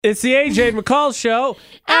It's the AJ and McCall show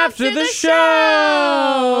after the show.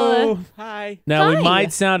 Hi. Now, Hi. we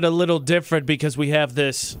might sound a little different because we have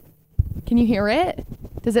this Can you hear it?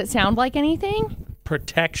 Does it sound like anything?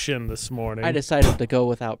 protection this morning. I decided to go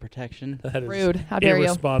without protection. That is Rude. How dare you?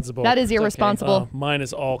 irresponsible. That is irresponsible. Mine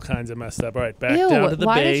is all kinds of messed up. All right, back Ew, down to the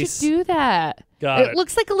why base. did you do that? Got it.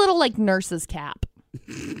 Looks like a little like nurse's cap.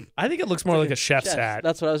 I think it looks more like a chef's hat.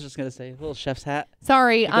 That's what I was just gonna say. A little chef's hat.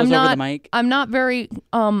 Sorry, It goes I'm over not. the mic. I'm not very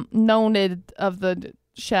known of the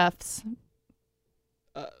chefs.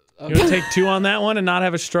 You want to take 2 on that one and not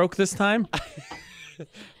have a stroke this time?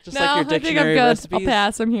 Just No, like your I think I'm dictionary good. recipes. I'll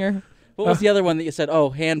pass. I'm here. What was the other one that you said?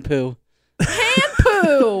 Oh, hand poo. Hand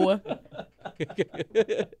poo.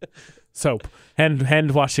 Soap.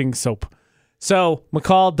 Hand washing soap. So,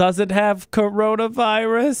 McCall doesn't have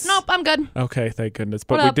coronavirus? Nope, I'm good. Okay, thank goodness.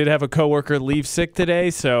 But What we up? did have a coworker leave sick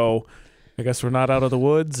today, so I guess we're not out of the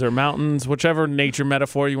woods or mountains, whichever nature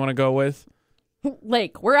metaphor you want to go with.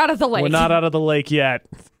 Lake. We're out of the lake. We're not out of the lake yet.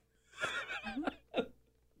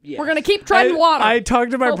 Yes. We're gonna keep treading water. I talked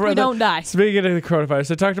to my Hope we brother. don't die. Speaking of the coronavirus,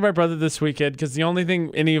 I talked to my brother this weekend because the only thing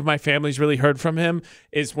any of my family's really heard from him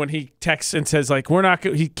is when he texts and says like, "We're not."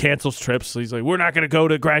 He cancels trips. So he's like, "We're not going to go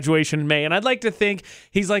to graduation in May." And I'd like to think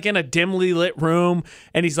he's like in a dimly lit room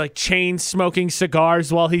and he's like chain smoking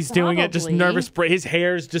cigars while he's doing it, just Probably. nervous. His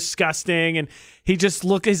hair's disgusting, and he just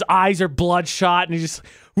his eyes are bloodshot, and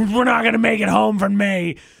we're not going to make it home for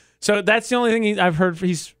May. So that's the only thing I've heard.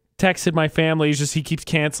 He's texted my family. He keeps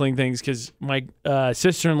canceling things because my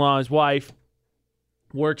sister-in-law, his wife,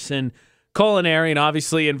 works in culinary and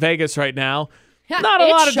obviously in Vegas right now. Not a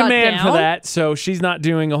It's lot of shut demand for down. that, so she's not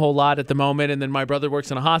doing a whole lot at the moment. And then my brother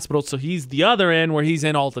works in a hospital, so he's the other end where he's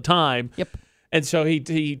in all the time. Yep. And so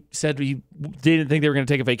he said he didn't think they were going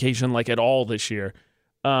to take a vacation like at all this year.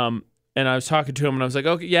 And I was talking to him and I was like,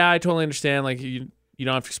 okay, yeah, I totally understand. Like you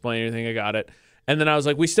don't have to explain anything. I got it. And then I was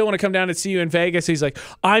like, we still want to come down and see you in Vegas. He's like,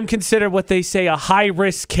 I'm considered what they say a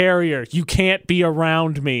high-risk carrier. You can't be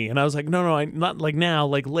around me. And I was like, no, I'm not like now,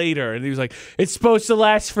 like later. And he was like, it's supposed to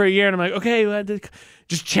last for a year. And I'm like, okay, well,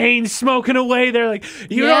 just chain smoking away there. Like,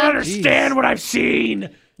 you Yeah. don't understand what I've seen.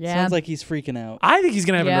 Yeah. Sounds like he's freaking out. I think he's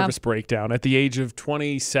going to have a Yeah. nervous breakdown at the age of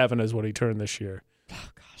 27 is what he turned this year.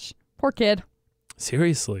 Poor kid.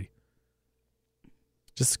 Seriously.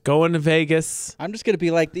 Just going to Vegas. I'm just gonna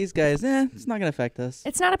be like these guys. It's not gonna affect us.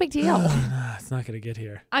 It's not a big deal. It's not going to get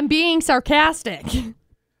here. I'm being sarcastic.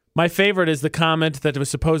 My favorite is the comment that was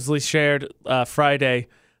supposedly shared Friday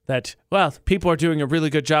that, well, people are doing a really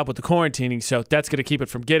good job with the quarantining, so that's going to keep it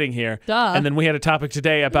from getting here. Duh. And then we had a topic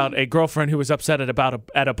today about a girlfriend who was upset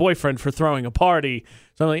at a boyfriend for throwing a party.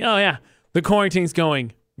 So I'm like, oh, yeah, the quarantine's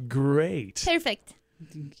going great. Perfect.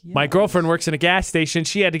 My girlfriend works in a gas station.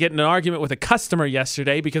 She had to get in an argument with a customer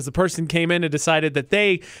yesterday because the person came in and decided that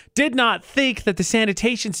they did not think that the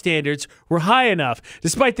sanitation standards were high enough,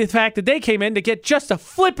 despite the fact that they came in to get just a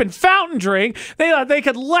flippin' fountain drink. They thought they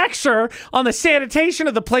could lecture on the sanitation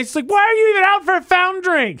of the place. It's like, why are you even out for a fountain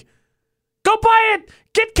drink? Go buy it.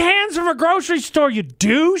 Get cans from a grocery store, you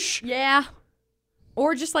douche. Yeah.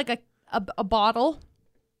 Or just like a bottle.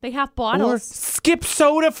 They have Or bottles. skip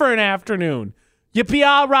soda for an afternoon. You'll be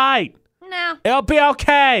all right. No. It'll be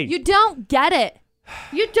okay. You don't get it.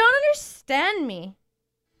 You don't understand me.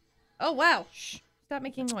 Oh, wow. Shh. Stop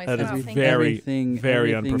making noise. That is Wow, thank very, you. everything,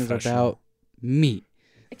 very everything is unprofessional. about me.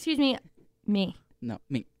 Excuse me. Me. No,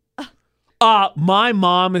 me. My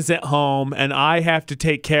mom is at home, and I have to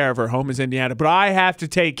take care of her. Home is Indiana, but I have to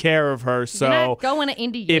take care of her. You're So not going to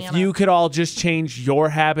Indiana. if you could all just change your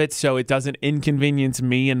habits so it doesn't inconvenience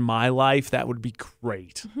me in my life, that would be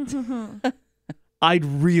great. I'd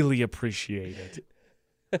really appreciate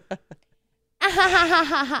it.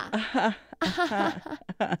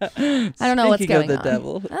 I don't know what's Speaking of going the on.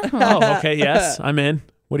 devil. Oh, okay, yes, I'm in.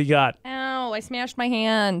 What do you got? Ow, I smashed my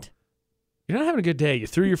hand. You're not having a good day. You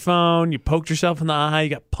threw your phone, you poked yourself in the eye, you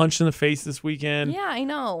got punched in the face this weekend. Yeah, I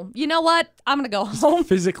know. You know what? I'm going to go home.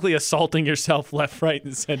 Physically assaulting yourself left, right,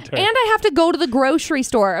 and center. And I have to go to the grocery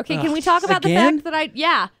store. Okay, can we talk about Again? the fact that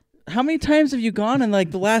yeah. How many times have you gone in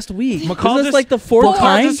like the last week? McCall Is this just- like the fourth Four.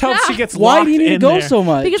 time? just hopes she Yeah. gets Why locked do you need to in go there. so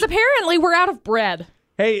much? Because apparently we're out of bread.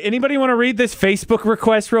 Hey, anybody want to read this Facebook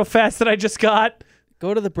request real fast that I just got?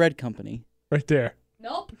 Go to the bread company. Right there.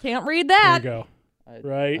 Nope, can't read There that. you go. I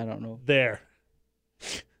Right don't know. there.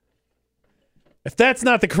 If that's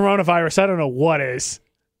not the coronavirus, I don't know what is.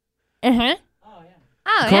 Uh-huh.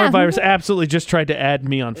 Oh, Coronavirus absolutely just tried to add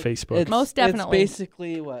me on Facebook. Most definitely. It's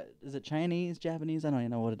basically what? Is it Chinese, Japanese? I don't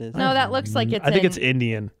even know what it is. No, that looks like it's I think in- it's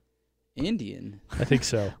Indian. Indian. I think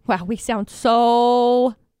so. Wow, we sound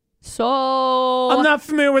so So I'm not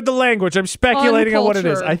familiar with the language. I'm speculating on what it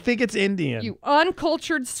is. Uncultured. I think it's Indian. You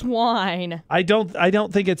uncultured swine. I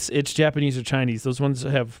don't think it's Japanese or Chinese. Those ones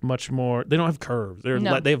have much more. They don't have curves.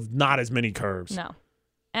 No. They have not as many curves. No.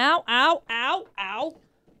 Ow, ow, ow, ow.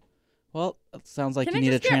 Well, it sounds like Can you I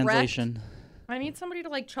need a just get wrecked? translation. I need somebody to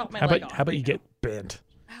like chop my How leg about off. how about right you now. get bent?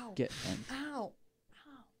 Ow. Get Ow.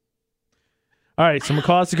 All right, so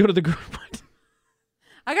McCall has to go to the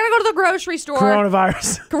I gotta go to the grocery store.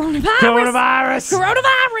 coronavirus.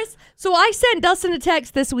 Coronavirus. So I sent Dustin a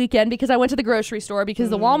text this weekend because I went to the grocery store because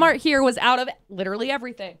the Walmart here was out of literally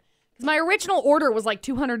everything. Because my original order was like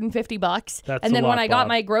 $250, That's and then a when lot, I got Bob.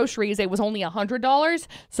 my groceries, it was only $100.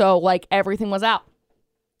 So like everything was out.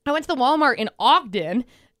 I went to the Walmart in Ogden.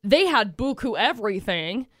 They had buku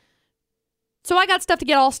everything. So I got stuff to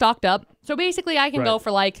get all stocked up. So basically, I can go Right.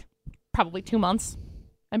 for like probably 2 months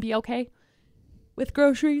and be okay with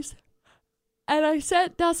groceries. And I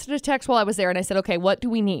sent Dustin a text while I was there, and I said, okay, what do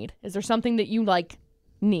we need? Is there something that you, like,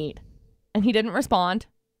 need? And he didn't respond.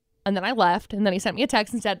 And then I left, and then he sent me a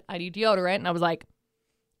text and said, I need deodorant. And I was like,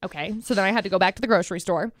 okay. So then I had to go back to the grocery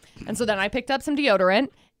store. And so then I picked up some deodorant,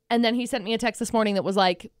 and then he sent me a text this morning that was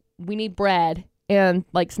like, we need bread and,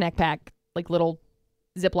 like, snack pack, like, little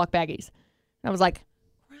Ziploc baggies. And I was like,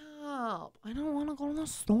 crap, I don't want to go to the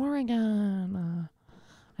store again.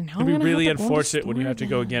 It'd be really unfortunate when you have to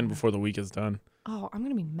go again before the week is done. Oh, I'm going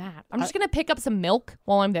to be mad. I'm just going to pick up some milk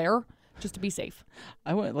while I'm there just to be safe.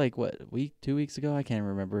 I went like, what, a week, 2 weeks ago? I can't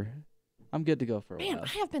remember. I'm good to go for a Man, while.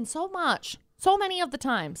 I have been so many of the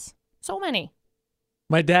times. So many.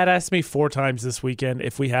 My dad asked me 4 times this weekend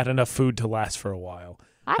if we had enough food to last for a while.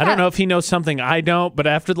 I got- don't know if he knows something I don't, but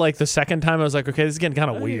after like the second time, I was like, okay, this is getting kind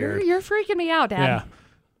of weird. You're freaking me out, Dad. Yeah.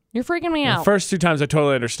 You're freaking me The out. first 2 times I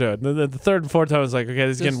totally understood. The third and fourth time I was like, okay,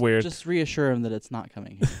 this is getting weird. Just reassure him that it's not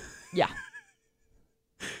coming. Yeah.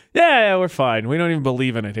 Yeah, we're fine. We don't even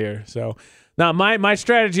believe in it here. So now my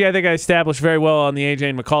strategy, I think I established very well on the AJ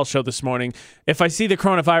and McCall show this morning. If I see the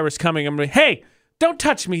coronavirus coming, I'm going to, hey, don't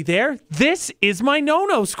touch me there. This is my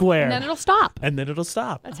no-no square. And then it'll stop. And then it'll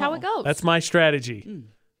stop. That's how it goes. That's my strategy.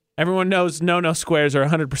 Everyone knows no-no squares are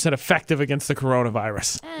 100% effective against the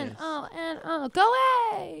coronavirus. N-O, go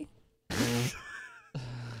away.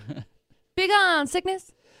 Big on,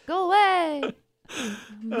 sickness. Go away.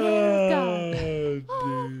 America.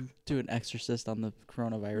 Do an exorcist on the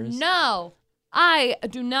coronavirus. No, I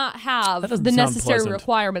do not have That doesn't the sound necessary pleasant.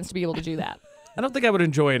 requirements to be able to do that. I don't think I would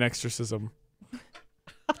enjoy an exorcism.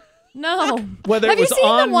 No. Whether Have it was you seen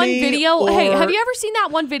on the one me video? Hey, or- have you ever seen that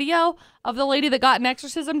one video of the lady that got an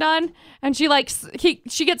exorcism done and she like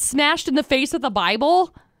she gets smashed in the face with a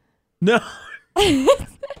Bible? No. I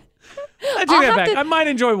take that have back. to- I might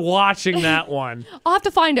enjoy watching that one. I'll have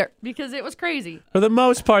to find her because it was crazy. For the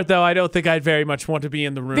most part, though, I don't think I'd very much want to be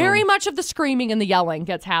in the room. Very much of the screaming and the yelling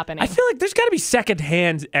gets happening. I feel like there's got to be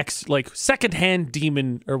secondhand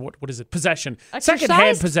demon or what is it? Possession. Exorcised?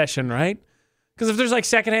 Secondhand possession, right? Because if there's like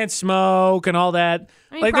secondhand smoke and all that,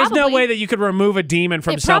 I mean, like there's no probably. way that you could remove a demon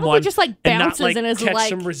from It probably someone just, like, and not bounces like and is, catch like-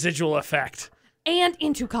 some residual effect. And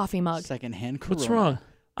into coffee mug. Secondhand corona. What's wrong?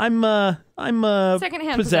 I'm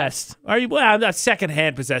Secondhand possessed. Are you? Well, I'm not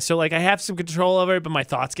secondhand possessed. So like I have some control over it, but my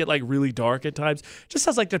thoughts get like really dark at times. Just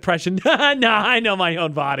sounds like depression. No, I know my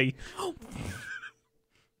own body. Ha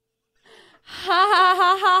ha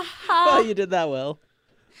ha ha ha. Oh, you did that well.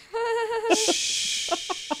 I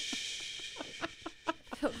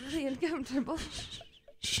feel really uncomfortable.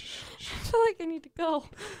 I feel like I need to go.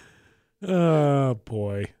 Oh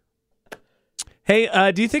boy.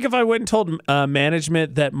 Hey, do you think if I went and told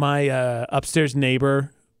management that my upstairs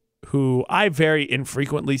neighbor, who I very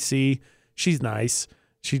infrequently see, she's nice.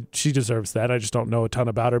 She deserves that. I just don't know a ton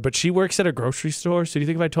about her, but she works at a grocery store. So do you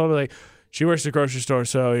think if I told her like she works at a grocery store,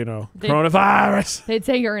 so coronavirus? They'd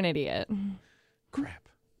say you're an idiot. Crap.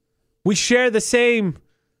 We share the same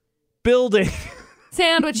building.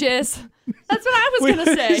 Sandwiches. That's what I was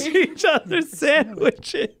gonna say. Each other's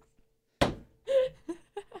sandwiches.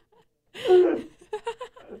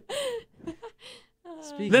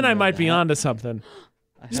 Speaking Then I of might be that, onto something.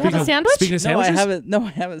 I You want a haven't- sandwich? Speaking of No, I sandwiches, haven't. No, I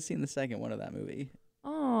haven't seen the second one of that movie.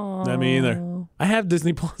 Oh. Not me either. I have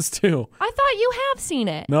Disney Plus too. I thought you have seen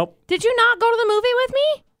it. Nope. Did you not go to the movie with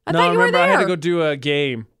me? I No, thought you were remember there. I had to go do a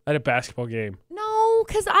game. I had a basketball game. No,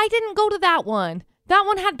 because I didn't go to that one. That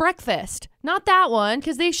one had breakfast. Not that one,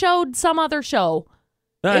 because they showed some other show.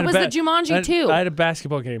 No, I It had a was the Jumanji 2. I had a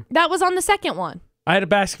basketball game. That was on the second one. I had a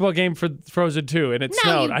basketball game for Frozen 2, and it No,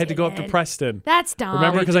 snowed. you I had to go up to didn't. Preston. That's dumb.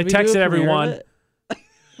 Remember, because I Did we do a texted premiere of everyone. it?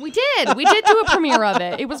 We did. We did do a premiere of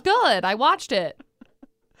it. It was good. I watched it.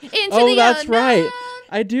 Into Oh, the that's unknown. right.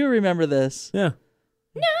 I do remember this. Yeah.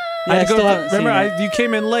 No. Yeah, I I had to still go. haven't seen Remember, it. you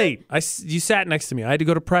came in late. You sat next to me. I had to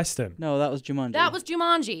go to Preston. No, that was Jumanji. That was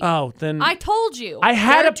Jumanji. Oh, then I told you. I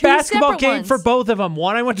had There a are two basketball separate game ones. for both of them.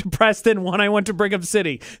 One I went to Preston, one I went to Brigham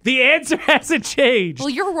City. The answer hasn't changed. Well,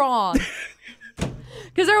 you're wrong.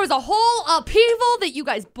 Because there was a whole upheaval that you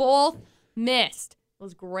guys both missed. It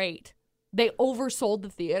was great. They oversold the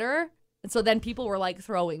theater, and so then people were like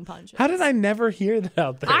throwing punches. How did I never hear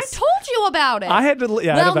about this? I told you about it. I had to.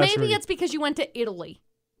 Yeah, I had well, a best maybe read. it's because you went to Italy.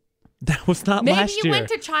 That was not Maybe last you year. went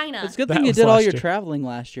to China. It's a good That thing you was did all last your year. traveling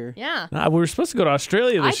last year. Yeah. Nah, we were supposed to go to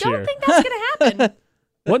Australia I this don't year. think that's going to happen.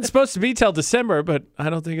 Wasn't supposed to be till December, but I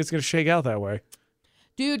don't think it's going to shake out that way.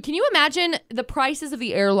 Dude, can you imagine the prices of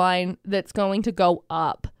the airline that's going to go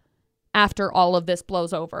up after all of this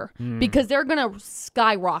blows over? Because they're going to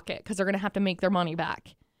skyrocket because they're going to have to make their money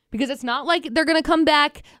back. Because it's not like they're going to come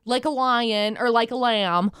back like a lion or like a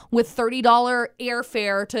lamb with $30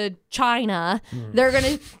 airfare to China. They're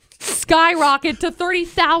going to skyrocket to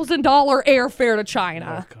 $30,000 airfare to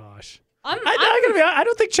China. Oh gosh. I I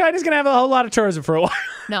don't think China's going to have a whole lot of tourism for a while.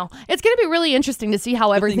 No, it's going to be really interesting to see how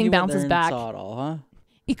Good thing everything you went bounces there and back Saw it all, huh?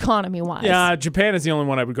 economy-wise. Yeah, Japan is the only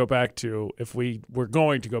one I would go back to if we were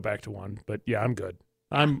going to go back to one. But yeah, I'm good.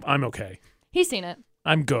 I'm okay. He's seen it.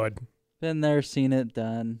 I'm good. Been there, seen it,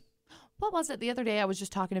 done. What was it the other day I was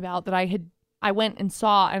just talking about that I went and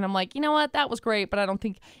saw, and I'm like, you know what, that was great, but I don't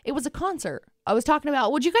think it was a concert. I was talking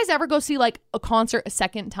about, would you guys ever go see like a concert a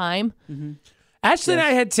second time? Mm-hmm. Ashley and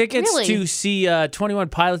I had tickets Really? to see 21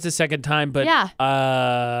 Pilots a second time, but Yeah.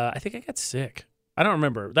 I think I got sick. I don't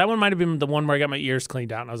remember. That one might have been the one where I got my ears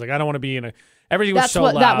cleaned out, and I was like, I don't want to be in a. Everything was That's so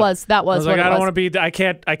what loud. that was. That I was was what like, it I don't was. want to be.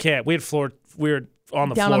 I can't. We were on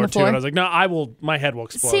the Down floor on the too, floor? and I was like, no, I will. My head will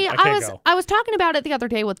explode. See, I can't go. I was talking about it the other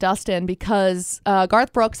day with Dustin because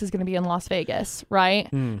Garth Brooks is going to be in Las Vegas, right?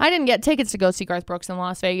 I didn't get tickets to go see Garth Brooks in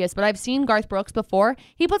Las Vegas, but I've seen Garth Brooks before.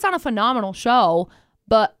 He puts on a phenomenal show,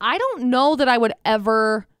 but I don't know that I would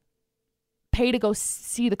ever pay to go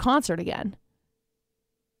see the concert again.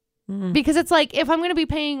 Because it's like, if I'm going to be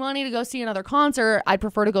paying money to go see another concert, I'd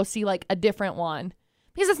prefer to go see like a different one.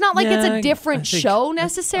 Because it's not like it's a different show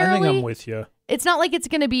necessarily. I think I'm with you. It's not like it's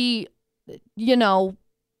going to be, you know,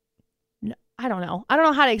 I don't know. I don't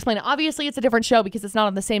know how to explain it. Obviously, it's a different show because it's not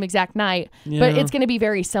on the same exact night, but Yeah. it's going to be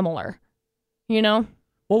very similar, you know?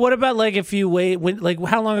 Well, what about like if you wait?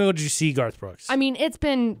 How long ago did you see Garth Brooks? I mean, it's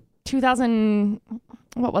been 2000,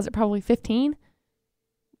 what was it, probably 15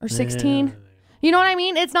 or 16? Yeah. You know what I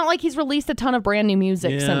mean? It's not like he's released a ton of brand new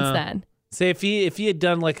music since Yeah. then. Say if he had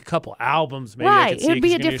done like a couple albums, maybe I Right. could see It'd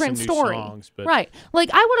be a 'cause you can hear different some new story. songs, but Right. Like,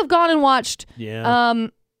 I would have gone and watched, yeah,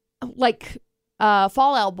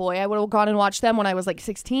 Fallout Boy. I would have gone and watched them when I was like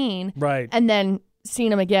 16. right. And then seen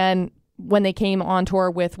them again when they came on tour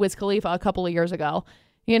with Wiz Khalifa a couple of years ago.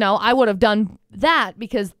 You know, I would have done that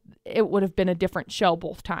because it would have been a different show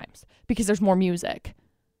both times because there's more music.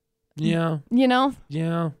 Yeah, You know?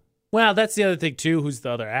 yeah. Well, that's the other thing too. Who's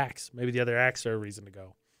the other acts? Maybe the other acts are a reason to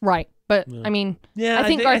go. Right. But, Yeah. I mean, Yeah, I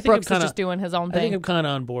think Garth I'm Brooks kinda, is just doing his own I think thing. I'm kind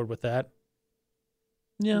of on board with that.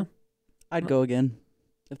 Yeah. I'd go again.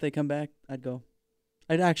 If they come back, I'd go.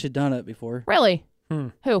 I'd actually done it before. Really? Hmm.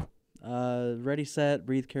 Who? Ready, Set,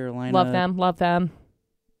 Breathe, Carolina. Love them. Love them.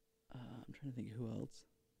 I'm trying to think of who else.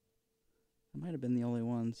 That might have been the only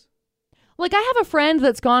ones. Like, I have a friend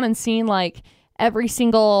that's gone and seen, like, every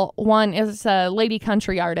single one. Is a lady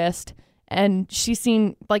country artist. And she's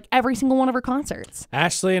seen, like, every single one of her concerts.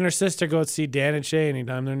 Ashley and her sister go see Dan and Shay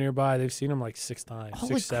anytime they're nearby. They've seen them like 6 times,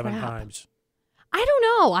 Holy 7 crap. times. I don't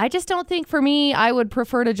know. I just don't think for me, I would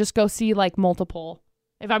prefer to just go see like multiple.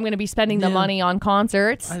 If I'm going to be spending the Yeah. money on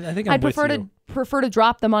concerts, I think I'm I'd with prefer you. to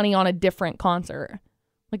drop the money on a different concert,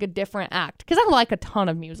 like a different act, because I like a ton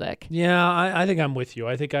of music. Yeah, I think I'm with you.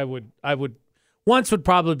 I think I would. Once would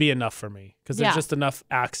probably be enough for me because there's Yeah. just enough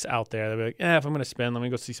acts out there. They'll be like, if I'm going to spend, let me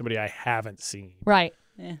go see somebody I haven't seen. Right.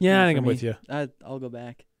 Yeah, not I think for I'm me. with you. I'll go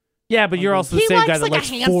back. Yeah, but you're also the He same guy likes, that like, a likes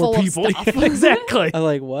handful 4 of people. stuff. Yeah, exactly. I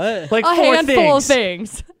like what? Like A 4 handful of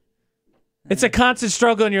things. things. It's a constant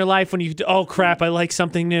struggle in your life when you, oh crap, I like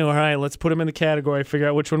something new. All right, let's put them in the category, figure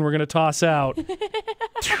out which one we're going to toss out.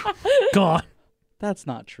 Gone. That's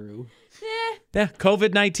not true. Yeah,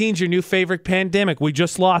 COVID-19's your new favorite pandemic. We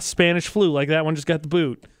just lost Spanish flu. Like that one just got the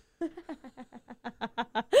boot.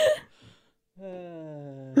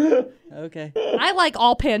 Okay. I like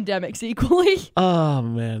all pandemics equally. Oh,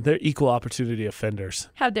 man. They're equal opportunity offenders.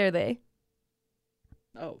 How dare they?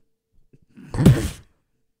 Oh.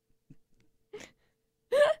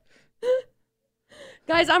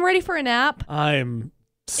 Guys, I'm ready for a nap. I'm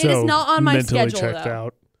so is not on my mentally schedule, checked though.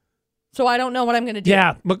 out. So I don't know what I'm going to do.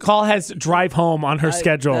 Yeah, McCall has drive home on her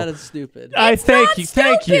schedule. That is stupid. Thank you.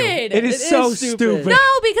 stupid. It is so stupid. No,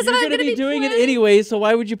 because You're I'm going to be doing it planning- anyway, so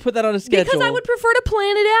why would you put that on a schedule? Because I would prefer to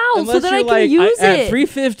plan it out Unless so that I you're can like, use at it.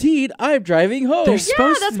 3:15, I'm driving home. There's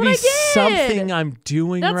supposed that's to what be I did. something I'm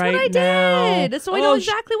doing That's right what I now. did. So I know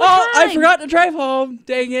exactly what time. I forgot to drive home.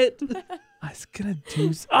 Dang it. I was gonna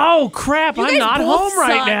do. Oh crap! You I'm guys not both home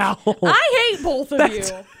right suck. now. I hate both of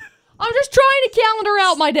you. I'm just trying to calendar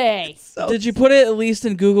out my day. Did you put it at least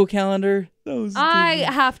in Google Calendar? I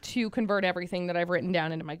have to convert everything that I've written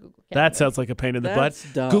down into my Google Calendar. That sounds like a pain in the That's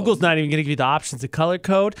butt. dumb. Google's not even gonna give you the options to color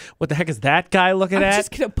code. What the heck is that guy looking I'm at? just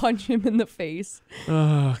gonna punch him in the face.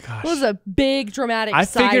 Oh gosh. It was a big dramatic I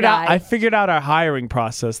figured side eye. I figured out our hiring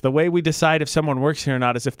process. The way we decide if someone works here or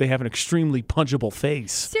not is if they have an extremely punchable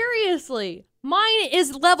face. Seriously, mine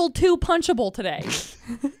is level 2 punchable today.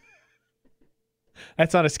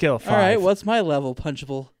 That's on a scale of 5. All right, what's my level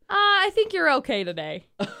punchable? I think you're okay today.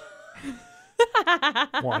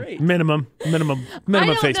 1. Great. Minimum I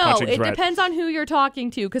don't face know. punching It threat. depends on who you're talking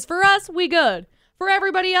to. Because for us, we good. For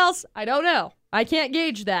everybody else, I don't know. I can't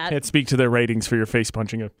gauge that. Can't speak to their ratings for your face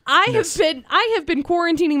punching. I have been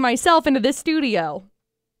quarantining myself into this studio.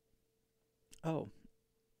 Oh.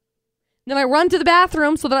 Then I run to the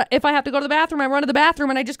bathroom so that if I have to go to the bathroom, I run to the bathroom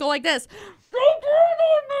and I just go like this.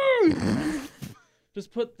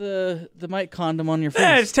 Just put the mic condom on your face.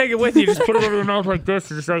 Yeah, just take it with you. Just put it over your mouth like this.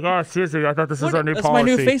 Just like, oh, seriously, I thought this was our new That's policy.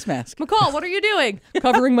 my new face mask. McCall, what are you doing?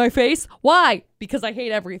 Covering my face? Why? Because I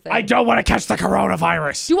hate everything. I don't want to catch the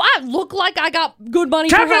coronavirus. Do I look like I got good money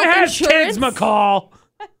Kevin for health has insurance? kids, McCall.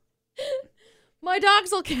 My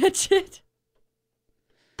dogs will catch it.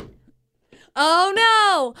 Oh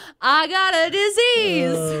no, I got a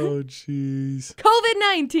disease. Oh, jeez.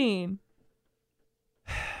 COVID-19.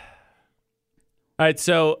 All right,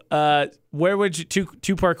 so where would you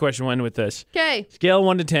two-part question went with this? Okay, Scale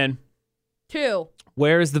 1 to 10. 2.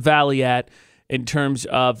 Where is the valley at in terms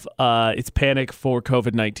of its panic for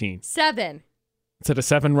COVID-19? 7. It's at a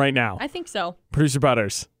 7 right now. I think so. Producer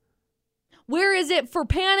Butterz. Where is it for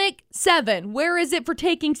panic? 7. Where is it for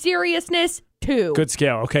taking seriousness? 2. Good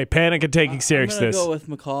scale. Okay, panic and taking I'm seriousness. gonna go with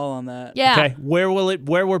McCall on that. Yeah. Okay, where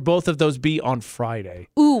will both of those be on Friday?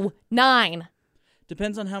 Ooh, 9.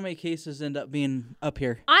 Depends on how many cases end up being up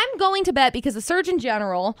here. I'm going to bet because the Surgeon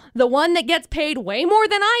General, the one that gets paid way more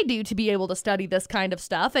than I do to be able to study this kind of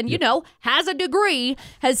stuff and, has a degree,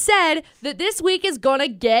 has said that this week is going to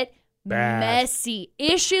get Bad. messy.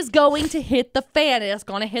 Ish is going to hit the fan. It's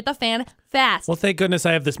going to hit the fan fast. Well, thank goodness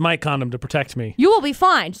I have this mic condom to protect me. You will be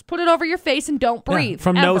fine. Just put it over your face and don't Yeah, breathe.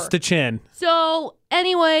 from ever. nose to chin. So,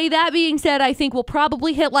 anyway, that being said, I think we'll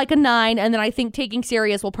probably hit like a 9, and then I think taking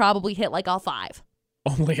serious will probably hit like a 5.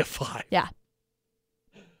 Only a 5. Yeah.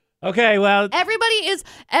 Okay, well, Everybody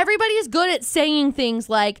is good at saying things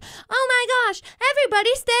like, "Oh my gosh, everybody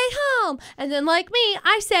stay home." And then like me,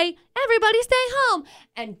 I say, "Everybody stay home."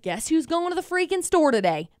 And guess who's going to the freaking store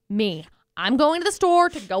today? Me. I'm going to the store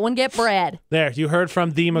to go and get bread. there, you heard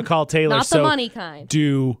from the McCall Taylor. Not the so money kind.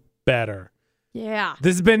 do better. Yeah.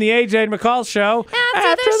 This has been the AJ and McCall Show.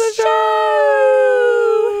 After the show.